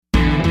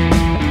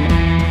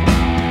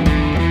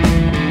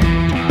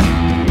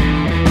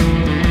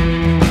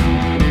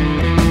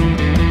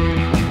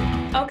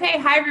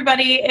Hi,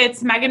 everybody.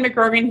 It's Megan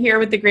McGrogan here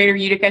with the Greater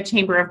Utica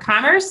Chamber of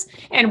Commerce,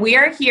 and we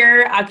are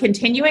here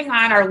continuing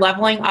on our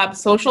Leveling Up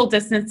Social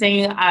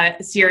Distancing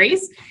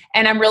series,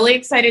 and I'm really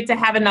excited to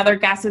have another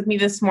guest with me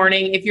this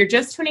morning. If you're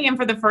just tuning in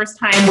for the first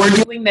time,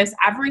 we're doing this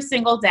every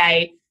single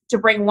day to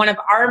bring one of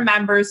our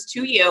members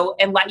to you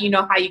and let you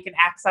know how you can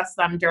access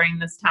them during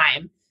this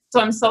time. So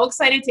I'm so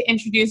excited to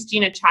introduce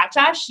Gina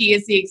Chacha. She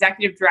is the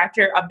Executive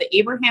Director of the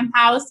Abraham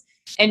House.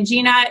 And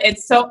Gina,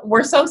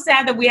 we're so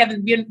sad that we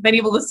haven't been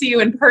able to see you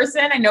in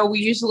person. I know we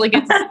usually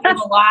get to see you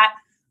a lot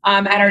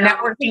at our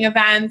networking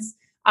events.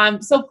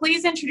 So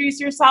please introduce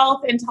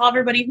yourself and tell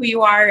everybody who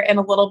you are and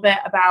a little bit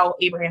about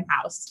Abraham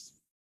House.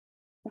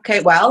 Okay,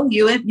 well,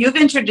 you've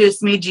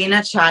introduced me,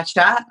 Gina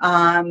Chacha,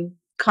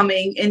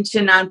 coming into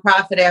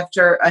nonprofit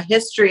after a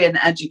history in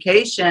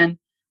education.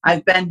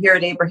 I've been here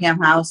at Abraham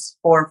House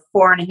for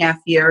 4.5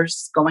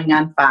 years, going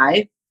on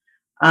 5.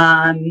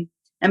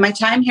 And my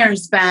time here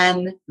has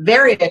been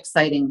very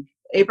exciting.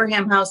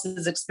 Abraham House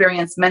has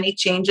experienced many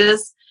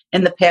changes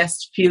in the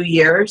past few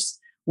years.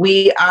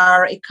 We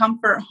are a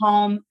comfort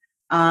home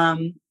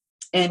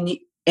in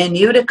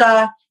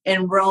Utica.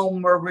 In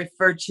Rome, we're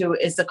referred to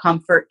as a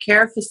comfort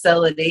care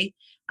facility,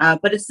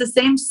 but it's the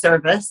same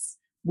service.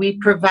 We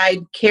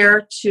provide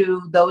care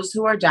to those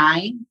who are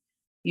dying,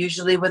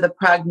 usually with a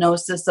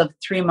prognosis of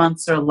 3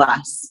 months or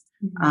less.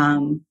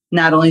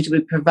 Not only do we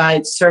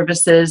provide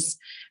services,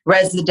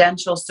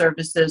 residential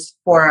services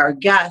for our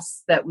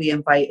guests that we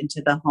invite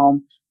into the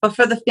home, but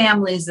for the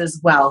families as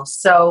well.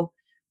 So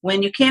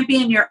when you can't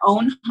be in your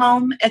own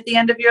home at the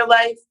end of your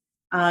life,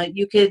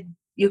 you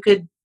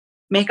could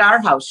make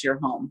our house your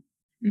home.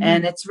 Mm-hmm.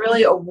 And it's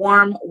really a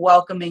warm,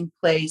 welcoming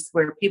place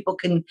where people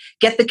can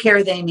get the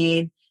care they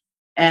need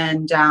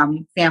and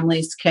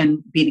families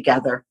can be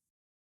together.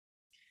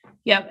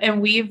 Yep,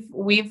 and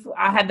we've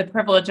had the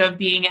privilege of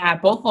being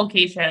at both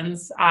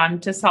locations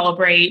to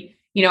celebrate,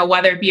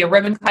 whether it be a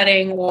ribbon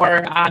cutting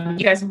or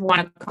you guys have won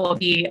a couple of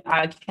the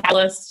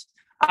Catalyst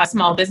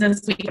Small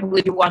Business Week. I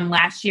believe you won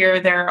last year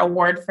their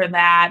award for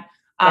that.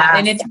 Yes.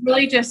 And it's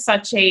really just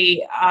such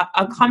a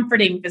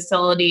comforting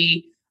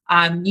facility.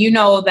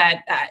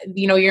 That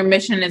your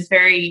mission is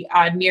very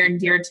near and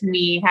dear to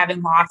me,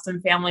 having lost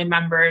some family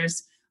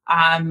members.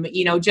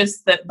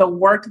 Just the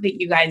work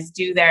that you guys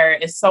do there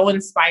is so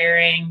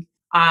inspiring.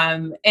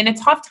 And a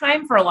tough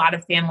time for a lot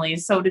of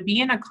families. So to be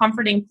in a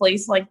comforting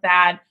place like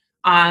that,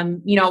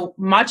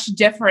 much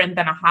different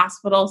than a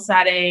hospital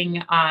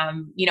setting, I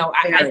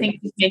think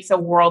it makes a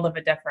world of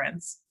a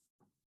difference.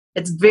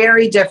 It's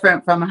very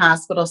different from a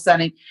hospital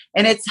setting.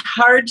 And it's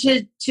hard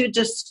to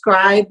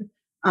describe.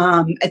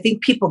 I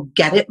think people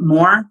get it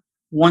more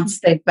once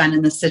they've been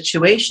in the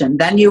situation.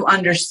 Then you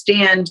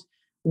understand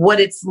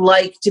what it's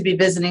like to be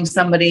visiting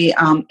somebody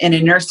in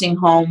a nursing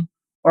home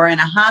or in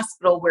a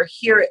hospital, where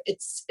here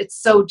it's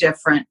so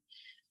different.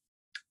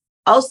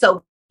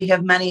 Also, we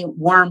have many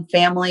warm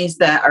families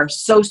that are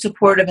so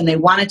supportive and they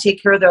want to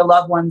take care of their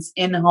loved ones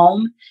in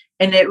home.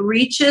 And it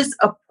reaches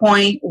a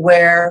point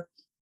where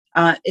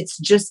it's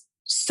just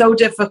so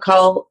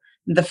difficult.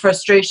 The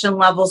frustration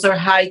levels are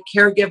high.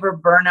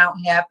 Caregiver burnout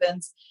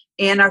happens.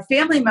 And our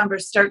family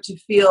members start to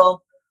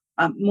feel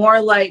more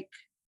like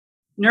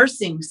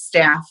nursing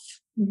staff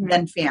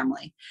than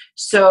family.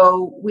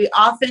 So we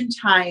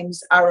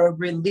oftentimes are a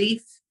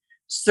relief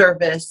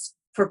service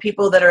for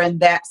people that are in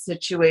that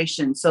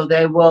situation. So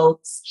they will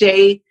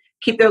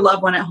keep their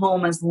loved one at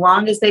home as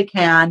long as they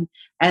can,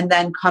 and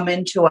then come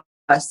into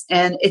us.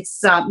 And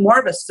it's more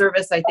of a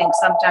service, I think,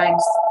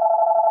 sometimes.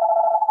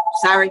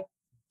 Sorry.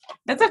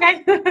 That's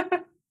okay.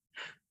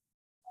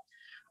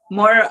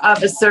 More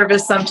of a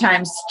service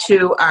sometimes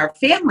to our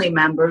family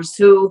members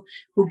who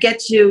get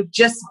to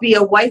just be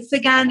a wife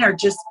again, or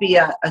just be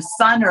a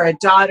son or a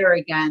daughter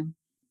again,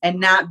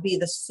 and not be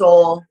the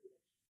sole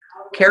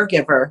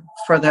caregiver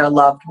for their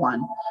loved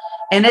one.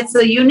 And it's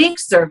a unique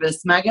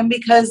service, Megan,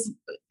 because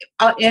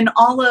in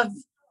all of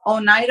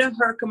Oneida,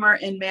 Herkimer,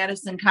 and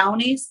Madison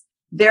counties,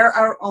 there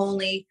are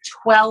only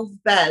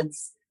 12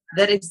 beds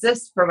that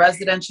exist for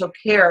residential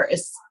care,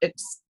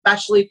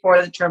 especially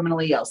for the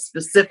terminally ill,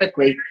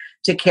 specifically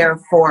to care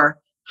for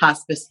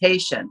hospice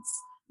patients.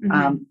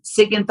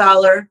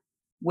 Siegenthaler,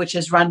 which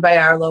is run by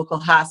our local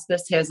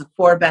hospice, has a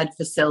 4-bed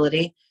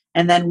facility.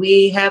 And then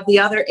we have the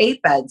other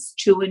 8 beds,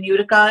 2 in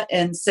Utica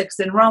and 6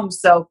 in Rome.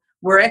 So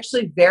we're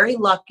actually very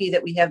lucky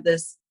that we have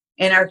this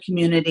in our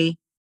community.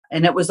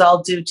 And it was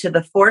all due to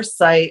the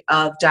foresight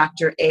of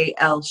Dr.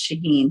 A.L.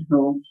 Shaheen,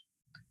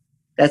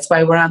 that's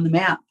why we're on the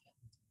map.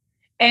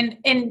 And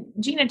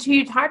Gina, too,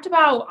 you talked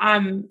about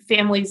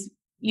families,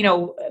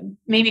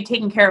 maybe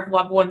taking care of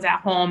loved ones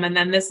at home. And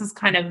then this is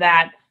kind of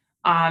that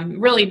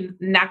really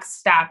next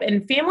step.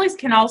 And families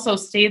can also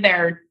stay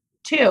there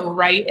too,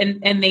 right?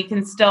 And they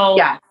can still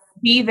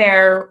be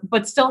there,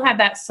 but still have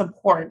that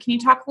support. Can you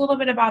talk a little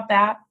bit about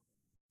that?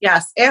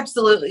 Yes,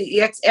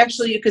 absolutely.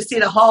 Actually, you could see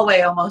the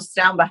hallway almost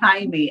down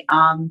behind me.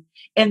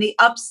 In the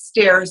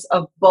upstairs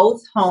of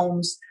both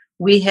homes,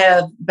 we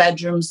have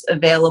bedrooms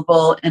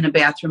available and a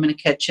bathroom and a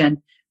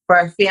kitchen for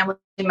our family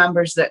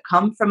members that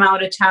come from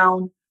out of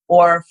town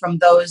or from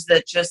those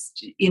that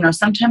just,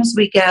 sometimes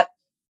we get,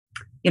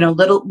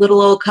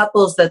 little old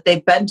couples that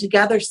they've been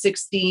together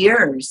 60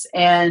 years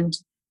and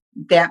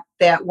that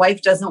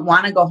wife doesn't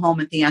want to go home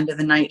at the end of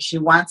the night. She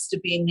wants to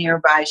be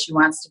nearby. She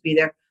wants to be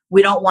there.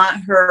 We don't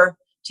want her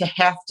to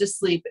have to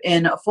sleep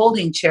in a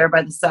folding chair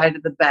by the side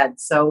of the bed.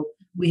 So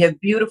we have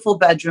beautiful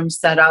bedrooms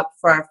set up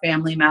for our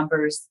family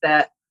members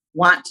that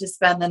want to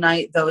spend the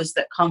night, those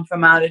that come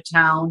from out of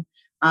town,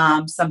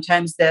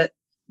 sometimes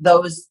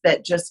those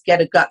that just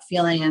get a gut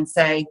feeling and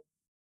say,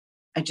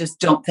 I just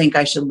don't think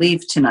I should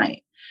leave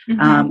tonight.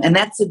 Mm-hmm. And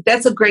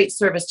that's a great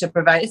service to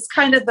provide. It's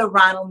kind of the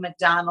Ronald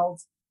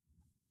McDonald,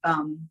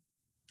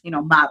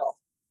 model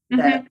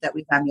that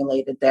we've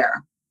emulated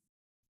there.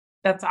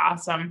 That's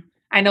awesome.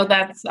 I know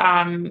that's,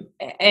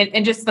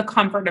 and just the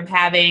comfort of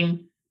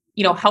having,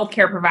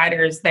 healthcare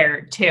providers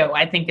there too,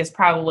 I think is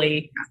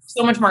probably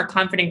so much more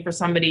comforting for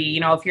somebody,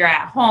 if you're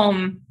at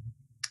home,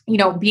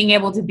 being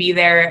able to be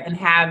there and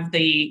have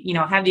the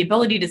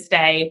ability to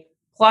stay,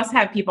 plus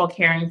have people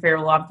caring for your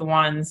loved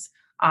ones,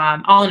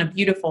 all in a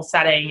beautiful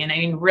setting. And I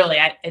mean, really,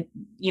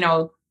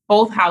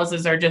 both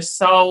houses are just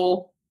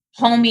so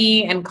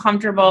homey and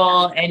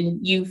comfortable,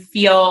 and you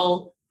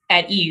feel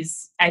at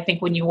ease, I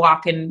think, when you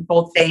walk in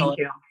both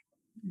facilities.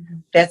 Thank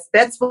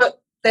you.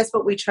 That's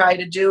what we try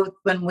to do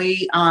when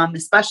we,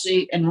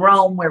 especially in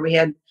Rome, where we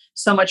had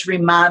so much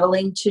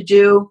remodeling to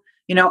do.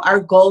 Our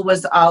goal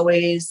was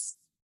always,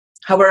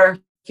 how are our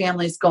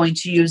families going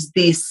to use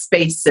these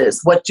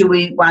spaces? What do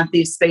we want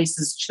these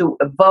spaces to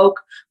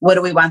evoke? What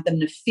do we want them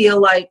to feel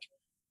like?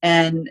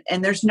 And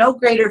there's no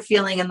greater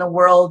feeling in the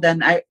world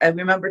than I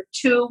remember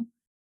two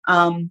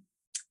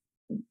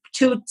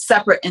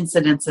separate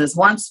incidences.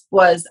 Once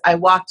was I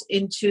walked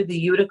into the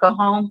Utica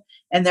home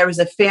and there was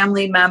a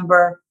family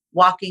member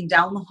walking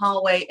down the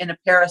hallway in a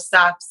pair of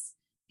socks,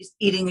 just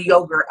eating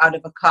yogurt out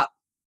of a cup.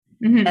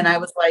 Mm-hmm. And I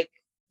was like,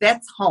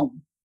 that's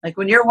home. Like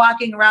when you're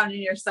walking around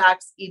in your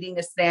socks, eating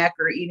a snack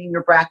or eating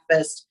your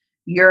breakfast,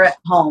 you're at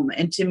home.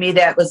 And to me,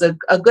 that was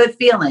a good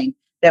feeling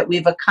that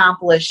we've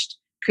accomplished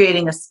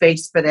creating a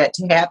space for that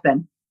to happen.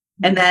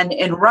 Mm-hmm. And then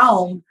in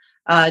Rome,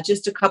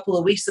 just a couple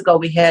of weeks ago,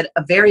 we had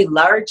a very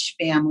large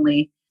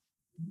family.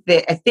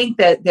 I think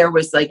that there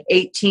was like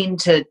 18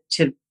 to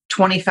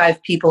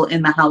 25 people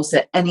in the house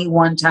at any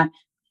one time.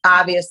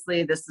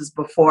 Obviously, this is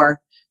before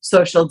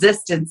social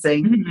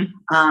distancing.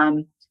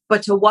 Mm-hmm.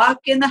 But to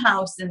walk in the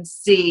house and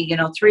see,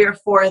 3 or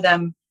 4 of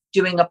them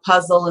doing a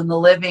puzzle in the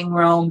living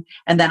room,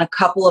 and then a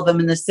couple of them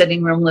in the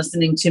sitting room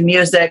listening to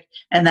music,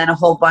 and then a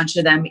whole bunch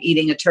of them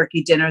eating a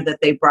turkey dinner that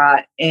they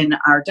brought in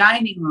our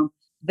dining room.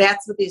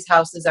 That's what these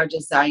houses are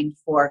designed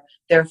for.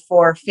 They're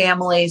for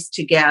families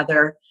to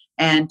gather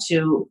and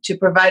to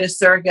provide a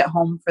surrogate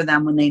home for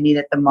them when they need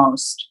it the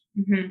most.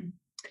 Mm-hmm.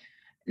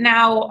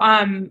 Now,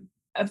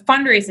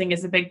 fundraising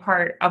is a big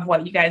part of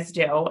what you guys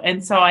do.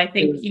 And so I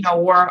think,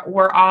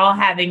 we're all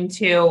having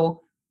to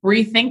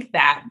rethink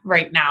that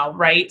right now,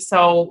 right?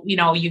 So,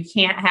 you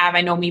can't have,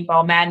 I know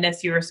Meatball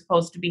Madness you were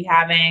supposed to be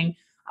having,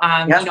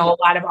 a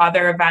lot of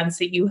other events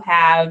that you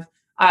have,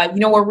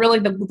 where really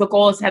the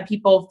goal is to have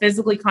people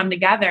physically come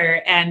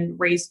together and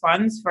raise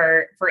funds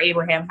for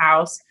Abraham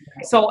House.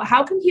 So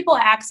how can people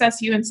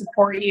access you and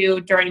support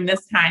you during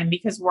this time?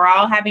 Because we're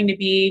all having to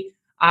be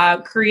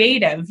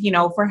creative,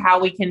 for how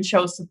we can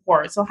show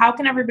support. So how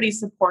can everybody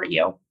support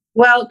you?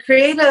 Well,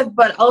 creative,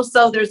 but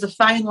also there's a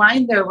fine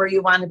line there where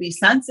you want to be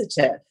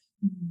sensitive.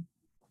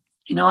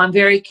 Mm-hmm. I'm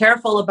very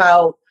careful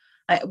about,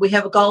 we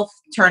have a golf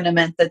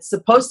tournament that's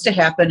supposed to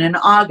happen in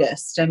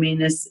August. I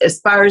mean,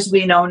 as far as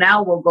we know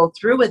now, we'll go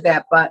through with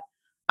that, but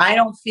I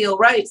don't feel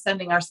right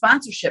sending our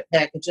sponsorship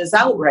packages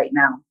out right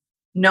now,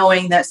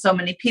 knowing that so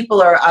many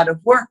people are out of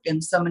work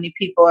and so many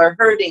people are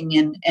hurting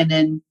and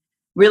in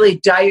really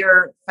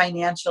dire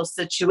financial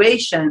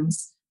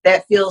situations.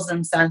 That feels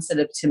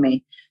insensitive to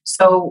me.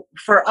 So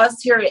for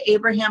us here at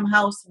Abraham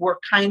House, we're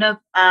kind of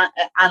on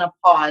a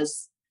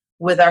pause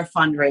with our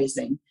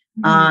fundraising.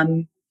 Mm-hmm.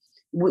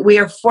 We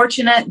are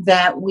fortunate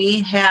that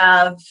we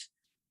have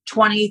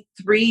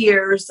 23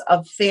 years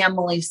of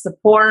family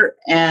support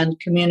and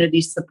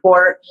community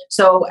support.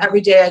 So every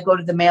day I go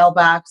to the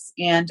mailbox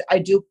and I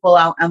do pull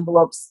out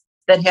envelopes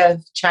that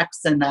have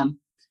checks in them.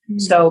 Mm-hmm.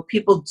 So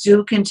people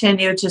do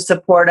continue to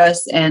support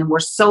us, and we're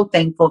so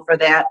thankful for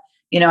that.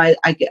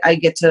 I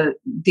get to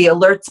the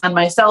alerts on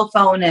my cell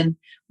phone, and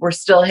we're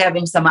still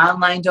having some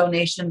online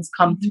donations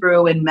come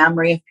through in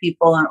memory of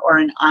people or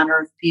in honor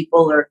of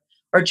people or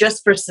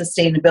just for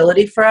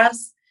sustainability for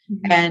us.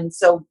 Mm-hmm. And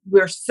so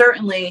we're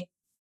certainly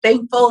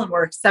thankful, and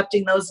we're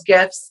accepting those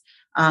gifts.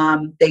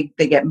 They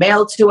get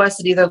mailed to us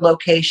at either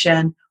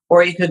location,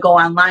 or you could go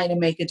online and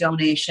make a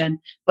donation.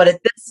 But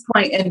at this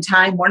point in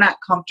time, we're not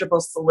comfortable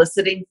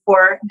soliciting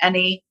for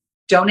any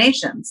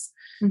donations.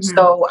 Mm-hmm.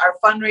 So our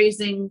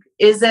fundraising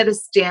is at a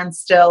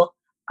standstill.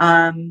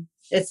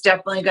 It's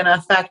definitely going to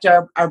affect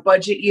our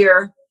budget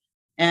year,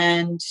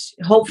 and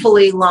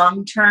hopefully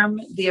long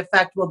term, the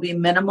effect will be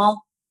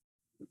minimal.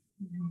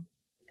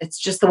 It's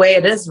just the way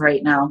it is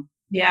right now.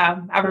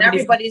 Yeah.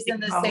 Everybody's in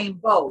the same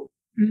boat.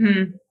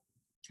 Mm-hmm.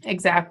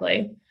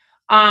 Exactly.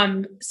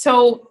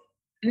 So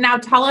now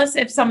tell us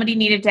if somebody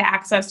needed to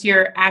access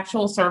your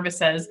actual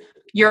services.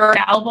 You're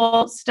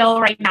available still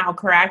right now,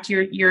 correct?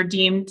 You're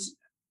deemed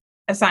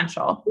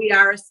essential. We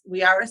are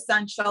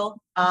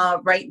essential.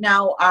 Right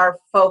now, our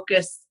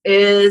focus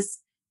is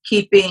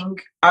keeping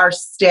our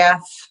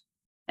staff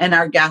and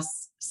our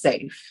guests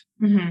safe.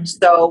 Mm-hmm.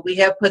 So we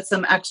have put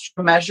some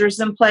extra measures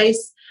in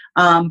place,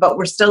 but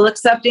we're still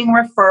accepting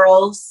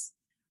referrals.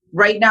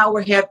 Right now,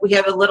 we have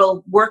a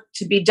little work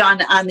to be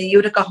done on the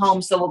Utica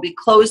home, so we'll be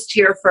closed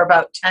here for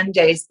about 10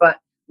 days. But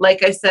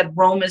like I said,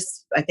 Rome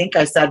is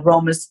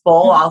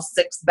full, all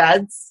 6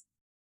 beds.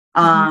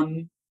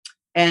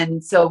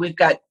 And so we've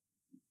got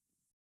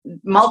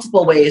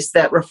multiple ways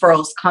that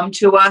referrals come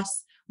to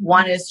us.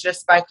 One is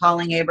just by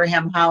calling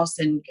Abraham House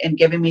and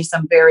giving me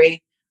some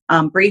very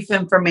brief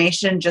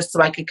information, just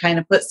so I could kind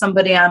of put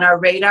somebody on our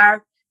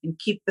radar and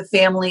keep the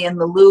family in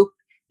the loop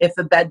if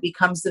a bed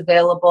becomes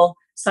available.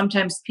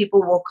 Sometimes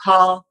people will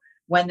call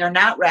when they're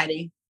not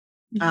ready,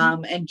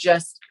 and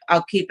just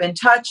I'll keep in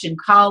touch and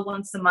call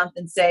once a month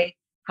and say,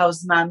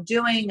 how's mom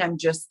doing? I'm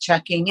just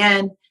checking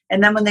in.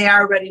 And then when they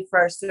are ready for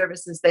our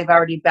services, they've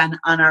already been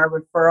on our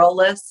referral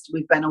list.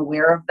 We've been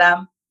aware of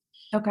them.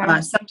 Okay.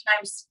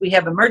 Sometimes we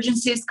have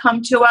emergencies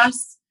come to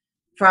us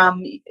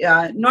from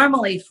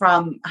normally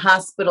from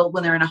hospital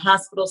when they're in a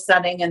hospital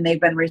setting and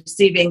they've been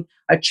receiving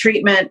a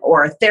treatment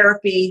or a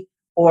therapy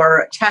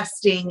or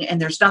testing, and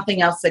there's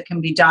nothing else that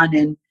can be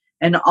done.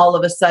 And all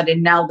of a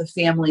sudden now the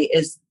family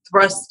is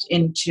thrust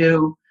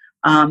into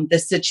the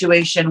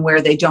situation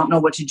where they don't know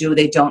what to do.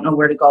 They don't know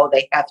where to go.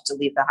 They have to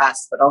leave the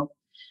hospital.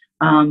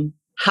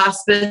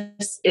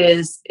 Hospice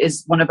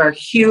is one of our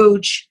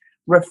huge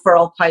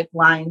referral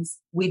pipelines.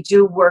 We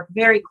do work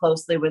very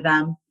closely with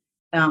them,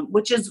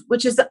 which is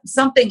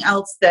something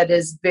else that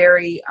is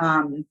very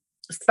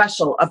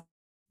special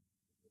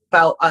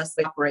about us.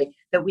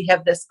 That we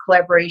have this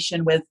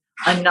collaboration with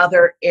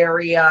another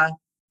area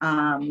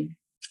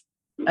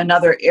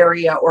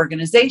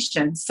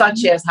organization,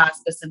 such as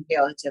hospice and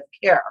palliative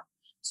care.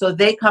 So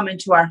they come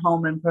into our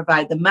home and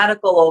provide the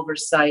medical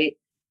oversight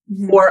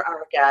for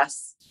our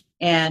guests.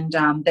 And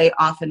they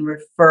often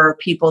refer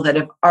people that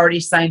have already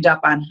signed up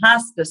on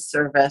hospice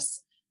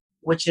service,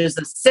 which is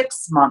a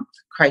 6-month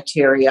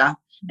criteria.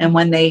 And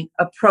when they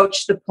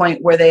approach the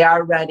point where they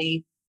are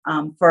ready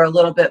for a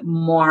little bit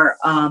more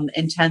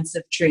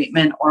intensive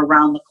treatment or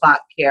round-the-clock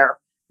care,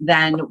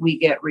 then we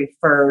get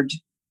referred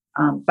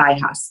by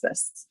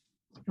hospice.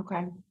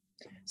 Okay.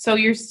 So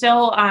you're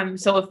still,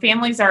 so if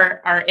families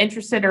are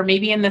interested or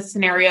maybe in this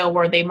scenario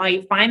where they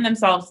might find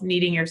themselves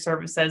needing your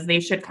services, they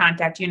should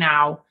contact you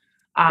now.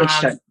 They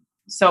should.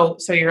 So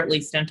you're at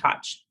least in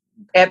touch.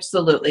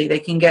 Absolutely. They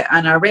can get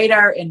on our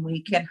radar and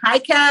we can, hi,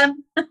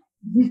 Kim.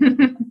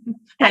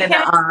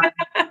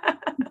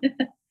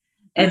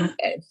 And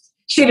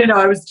she didn't know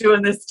I was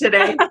doing this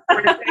today.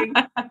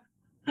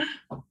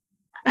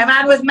 I'm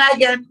on with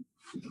Megan.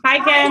 Hi,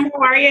 Kim.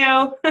 How are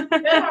you?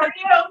 Good. How are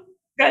you?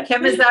 Good.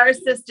 Kim is our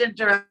assistant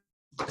director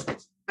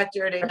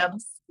at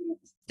AMS.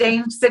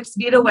 Staying 6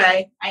 feet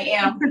away. I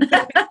am.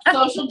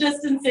 Social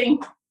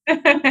distancing.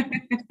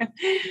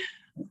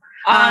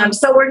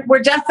 So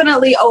we're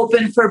definitely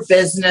open for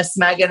business,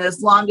 Megan,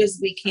 as long as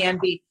we can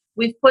be.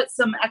 We've put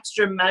some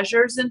extra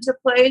measures into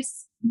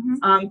place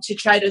to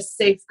try to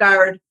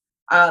safeguard,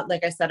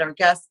 like I said, our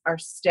guests, our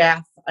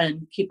staff,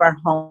 and keep our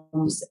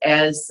homes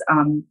as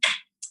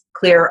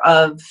clear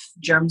of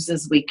germs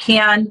as we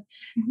can.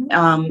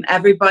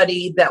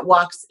 Everybody that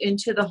walks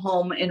into the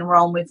home in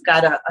Rome, we've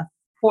got a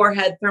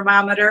forehead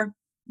thermometer,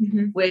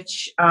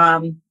 which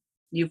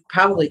you've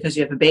probably, because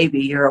you have a baby,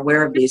 you're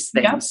aware of these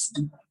things.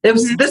 Yep.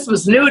 This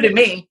was new to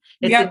me.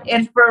 It's an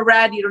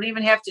infrared. You don't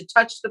even have to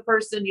touch the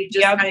person. You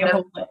just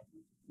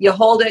you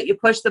hold it, you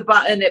push the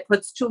button, it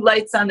puts 2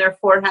 lights on their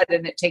forehead,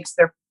 and it takes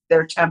their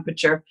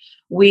temperature.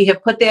 We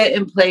have put that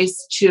in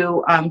place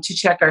to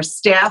check our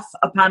staff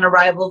upon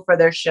arrival for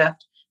their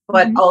shift,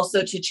 but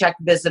also to check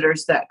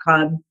visitors that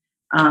come,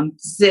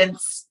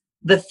 since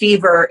the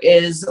fever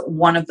is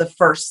one of the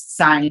first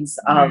signs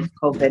of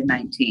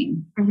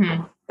COVID-19.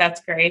 That's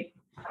great.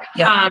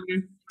 Yep.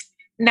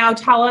 Now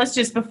tell us,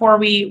 just before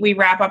we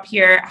wrap up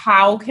here,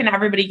 how can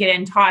everybody get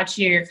in touch?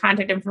 Your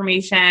contact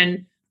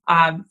information,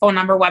 phone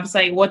number,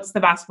 website. What's the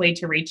best way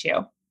to reach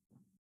you?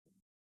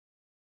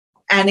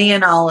 Any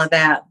and all of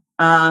that.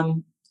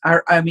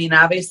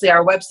 Obviously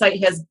our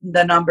website has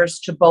the numbers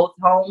to both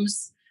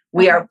homes.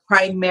 We are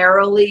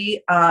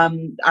primarily,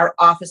 our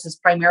office is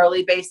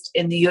primarily based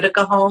in the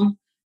Utica home,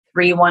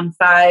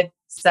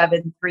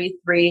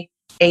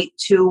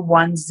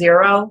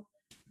 315-733-8210.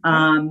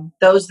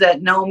 Those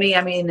that know me,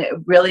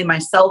 really my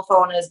cell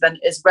phone is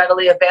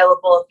readily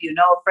available. If you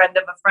know a friend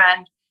of a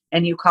friend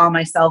and you call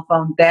my cell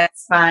phone,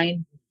 that's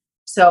fine.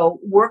 So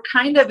we're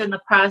kind of in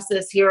the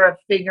process here of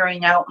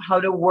figuring out how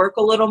to work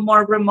a little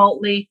more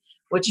remotely,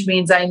 which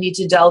means I need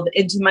to delve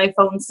into my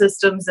phone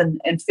systems and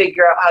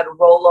figure out how to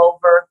roll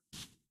over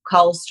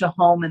calls to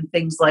home and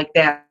things like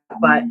that.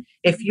 But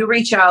if you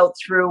reach out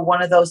through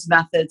one of those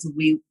methods,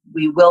 we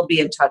will be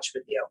in touch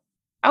with you.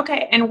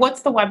 Okay. And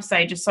what's the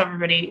website, just so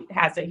everybody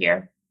has it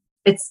here?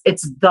 It's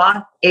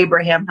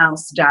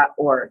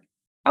theabrahamhouse.org.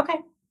 Okay.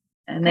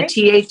 And Great.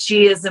 the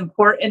THE is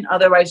important.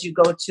 Otherwise, you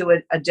go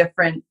to a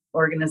different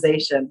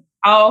organization.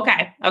 Oh,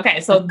 okay. Okay.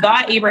 So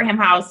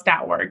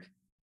theabrahamhouse.org.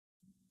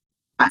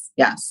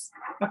 Yes.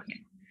 Okay.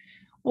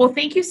 Well,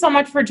 thank you so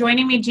much for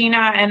joining me, Gina.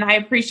 And I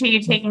appreciate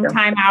you taking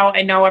time out.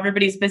 I know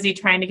everybody's busy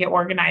trying to get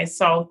organized.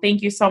 So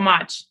thank you so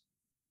much.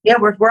 Yeah,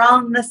 we're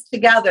all in this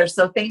together.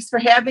 So thanks for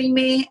having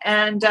me,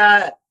 and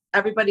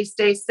everybody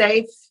stay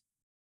safe.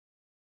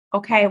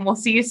 Okay. And we'll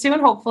see you soon,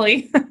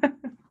 hopefully.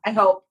 I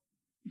hope.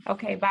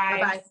 Okay. Bye.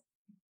 Bye-bye.